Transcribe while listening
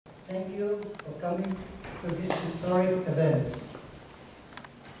Thank you for coming to this historic event.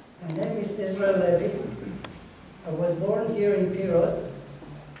 My name is Izrael Levi. I was born here in Pirot,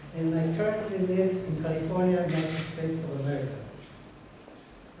 and I currently live in California, United States of America.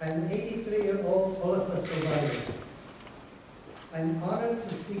 I'm an 83-year-old Holocaust survivor. I'm honored to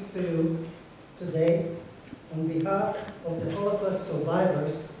speak to you today on behalf of the Holocaust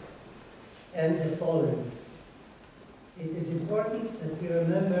survivors and the fallen. It is important that we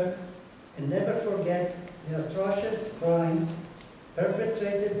remember and never forget the atrocious crimes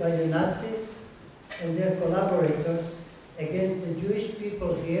perpetrated by the Nazis and their collaborators against the Jewish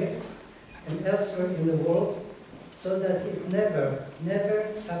people here and elsewhere in the world, so that it never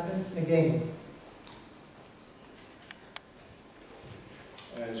happens again.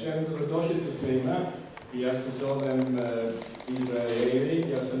 Želim dobrodošlicu svima. Ja se zovem Izrael Levi,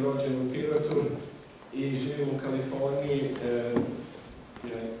 ja sam rođen u Pirotu i živim u Kaliforniji,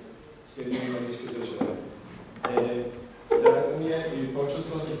 Sjedinjenih Američkih Država. Drago mi je i počeo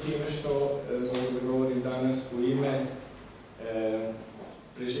sam time što mogu da govorim danas u ime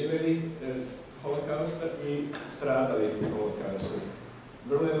preživjelih holokausta i stradalih u holokaustu.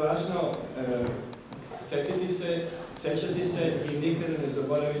 Vrlo je važno sećati se i nikada ne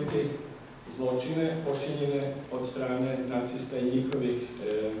zaboraviti zločine počinjene od strane nacista i njihovih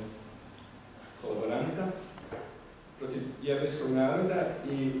kolaboranta protiv jevrejskog naroda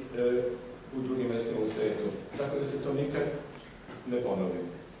i u drugim mjestima u svijetu, tako da se to nikad ne ponovi.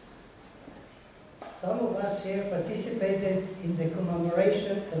 Some of us here participated in the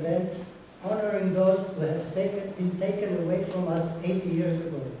commemoration events honoring those who have been taken away from us 80 years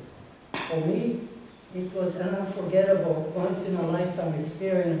ago. For me, it was an unforgettable, once-in-a-lifetime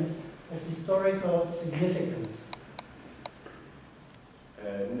experience of historical significance.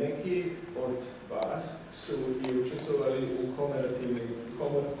 Neki od vas su i učestvovali u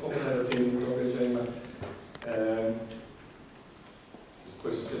komemorativnim događajima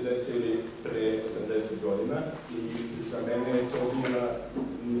koji su se desili pre 80 godina i za mene je to bila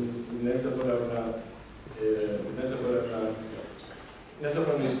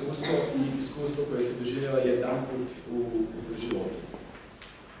nezaboravno iskustvo i iskustvo koje se doživjela jedanput u životu.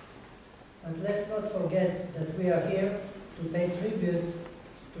 But let's not forget that we are here to pay tribute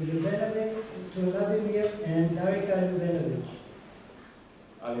to Vladimir and Darika Ljubenović.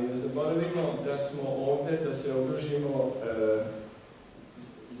 Ali ne zaboravimo da smo ovdje da se odužimo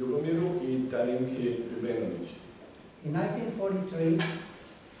Ljubomiru i Darinki Ljubenović. In 1943,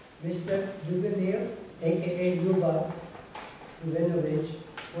 Mr. Ljubomir, aka Ljuba Ljubenović,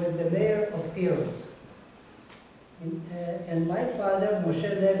 was the mayor of Pirot. And my father, Moshe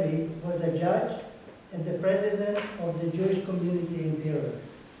Levi, was a judge and the president of the Jewish community in Pirot.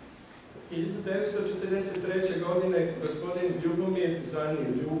 1943. godine gospodin Ljubomir, zvani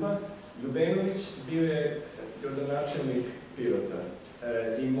Ljuba Ljubenović, bio je gradonačelnik Pirota.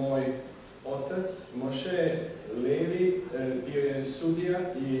 I moj otac, Moshe Levi, bio je sudija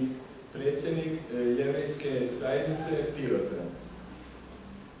i predsjednik jevrejske zajednice Pirota.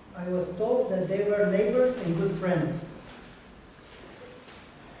 I was told that they were neighbors and good friends.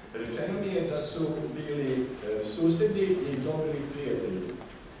 Rečeno mi je da su bili susjedi i dobri prijatelji.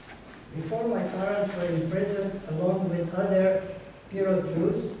 Before my parents were imprisoned along with other Pirot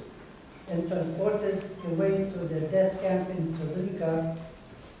Jews and transported away to the death camp in Treblinka,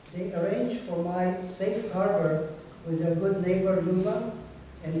 they arranged for my safe harbor with their good neighbor Ljuba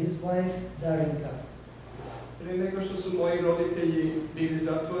and his wife Darinka. Prije nego što su moji roditelji bili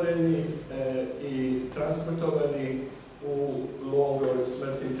zatvoreni i transportovani u logor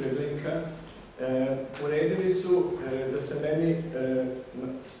smrti Treblinka, uredili su da se meni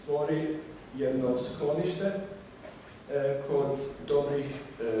stvori jedno sklonište kod dobrih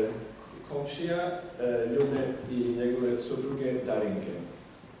komšija Ljube i njegove supruge Darinke.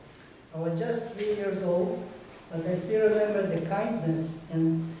 I was just 3 years old, but I still remember the kindness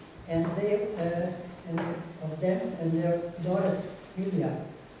of them and their daughter Ilya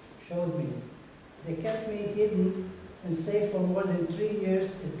showed me. They kept me hidden and safe for more than 3 years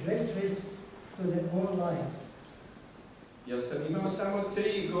at great risk to their own lives. Ja sam imao samo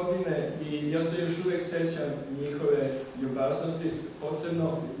 3 godine i ja se još uvijek sećam njihove ljubaznosti,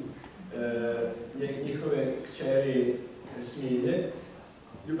 posebno njihove kćeri Smilje.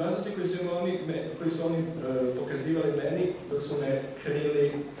 Ljubaznosti koji su oni pokazivali meni dok su me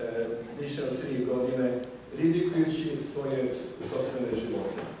krili više od 3 godine, rizikujući svoje sopstvene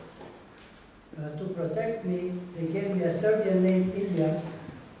živote. To protect me, they gave me a Serbian name Ilya,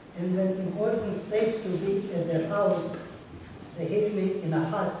 and when it wasn't safe to be at their house, they hid me in a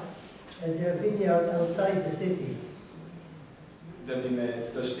hut at their vineyard outside the city. da bi me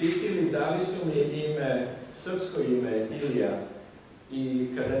zaštitili, dali su mi ime, srpsko ime Ilija. I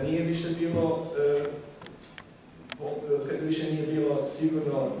kada nije više bilo,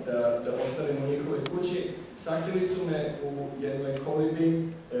 sigurno da ostanem u njihovoj kući, sakrili su me u jednoj kolibi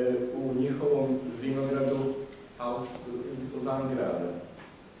u njihovom vinogradu van grada.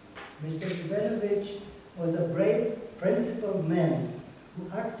 Mr. Ljubenović was a brave, principled man who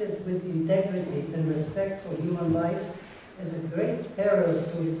acted with integrity and respect for human life at a great peril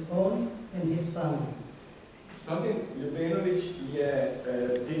to his own and his family. Gospodin Ljubenović je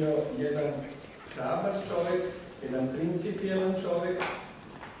bio jedan hrabar čovjek, jedan principijelan čovjek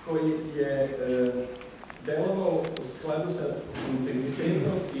koji je delovao u skladu sa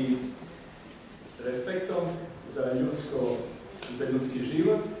integritetom i respektom za ljudski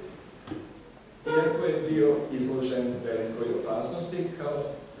život, iako je bio izložen velikoj opasnosti kao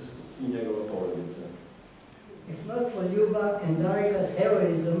i njegova porodica. If not for Ljuba and Darika's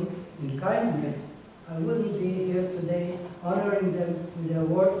heroism and kindness, I wouldn't be here today honoring them with the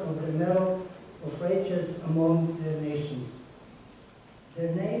award of the Medal of Righteous among their nations.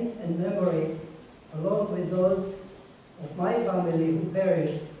 Their names and memory, along with those of my family who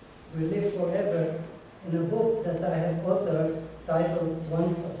perished, will live forever in a book that I have authored titled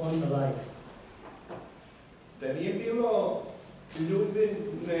Once Upon a Life. Da nije bilo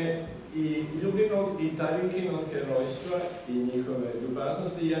Ljubinog i Darinkinog herojstva i njihove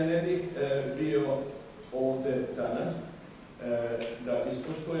ljubaznosti, ja ne bih bio ovdje danas da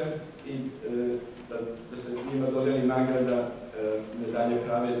ispoštujem i da se njima dodeli nagrada medalje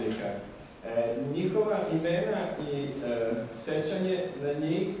pravednika. Njihova imena i sećanje na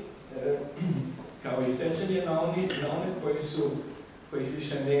njih, kao i sećanje na one kojih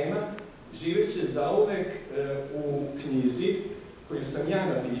više nema, živjet će zauvek u knjizi koju sam ja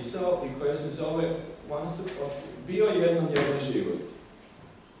napisao i koja se zove Bio jednom jedan život.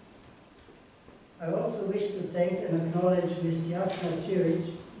 I also wish to thank and acknowledge Ms. Jasna Čirić,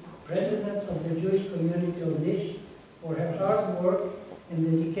 President of the Jewish community of Niš, for her hard work and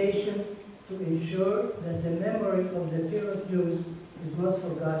dedication to ensure that the memory of the Pirot Jews is not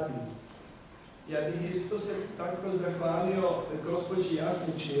forgotten. Ja bih isto se tako zahvalio gospođi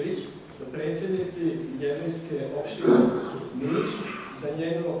Jasni Čirić, predsjednici Jevrijske opštine Niš, za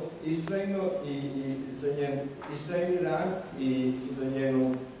njeno istrajni rad i za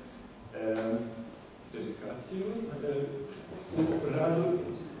njenu dedikaciju u radu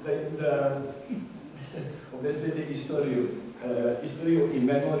da obezbedi istoriju i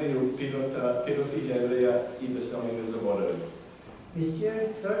memoriju pirotskih Jevreja i da se oni ne zaborave. Ms.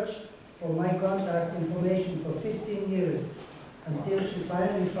 Čirić searched for my contact information for 15 years until she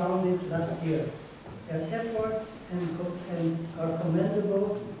finally found it last year. Her efforts are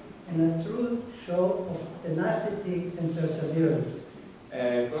commendable and a true show of tenacity and perseverance.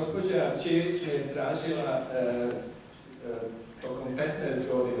 Gospođa Čirić je tražila tokom 15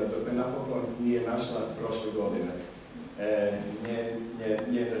 godina, dok me napokon nije našla prošle godine.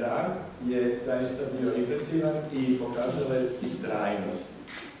 Njen rad je zaista bio impresivan i pokazala je istrajnost.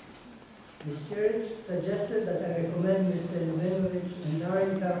 Ms. Čirić suggested that I recommend Mr. Ljubenović and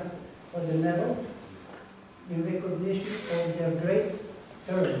Darinka for the medal in recognition of their great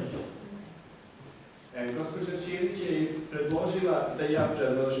courage. Gospođa Čirić je predložila da ja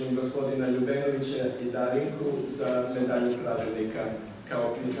predložim gospodina Ljubenovića i Darinku za medalju pravednika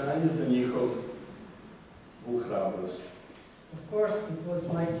kao priznanje za njihovu hrabrost. Of course, it was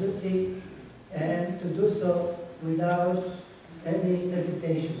my duty and to do so without any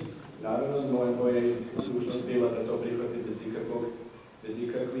hesitation. Naravno, moja dužnost bila da to prihvati bez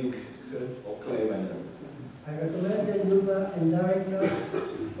ikakvih oklevanja. I recommended Ljuba and Darinka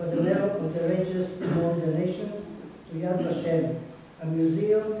for the medal of the righteous among the nations to Yad Vashem, a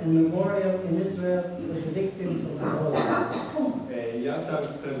museum and memorial in Israel for the victims of the Holocaust. Ja sam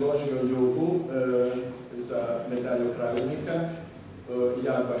predložio Ljubu za medalju pravednika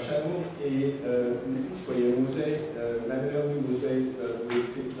Yad Vashemu i koji je muzej, memorialni muzej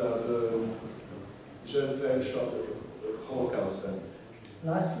za žrtve Holokausta.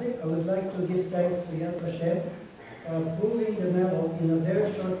 Lastly, I would like to give thanks to Yad Vashem for approving the medal in a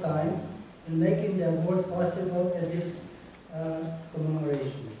very short time and making the award possible at this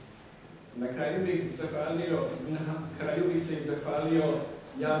commemoration. Na kraju bih se i zahvalio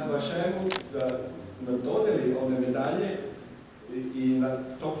Yad Vashemu na dodeli ove medalje i na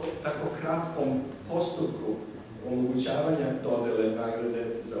tako kratkom postupku omogućavanja dodele nagrade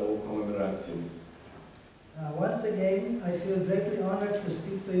za ovu komemoraciju. Once again, I feel greatly honored to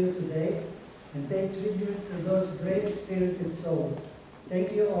speak to you today and pay tribute to those brave spirited souls. Thank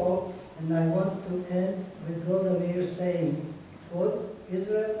you all, and I want to end with Vladimir saying, quote,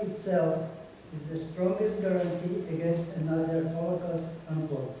 Israel itself is the strongest guarantee against another Holocaust,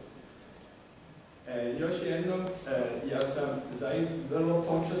 unquote. Još jednom, ja sam zaista vrlo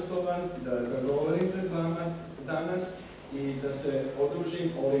počastovan da govorim pred vama danas i da se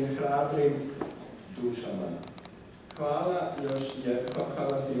odužim ovim hrabrim dušama. Hvala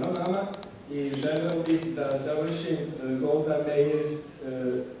svima vama i želeo bih da završim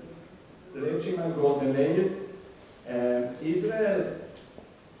rečima Golda Meir.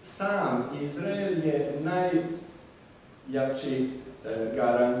 Izrael je najjači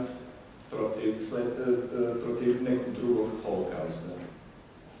garant protiv nekog drugog holokausta.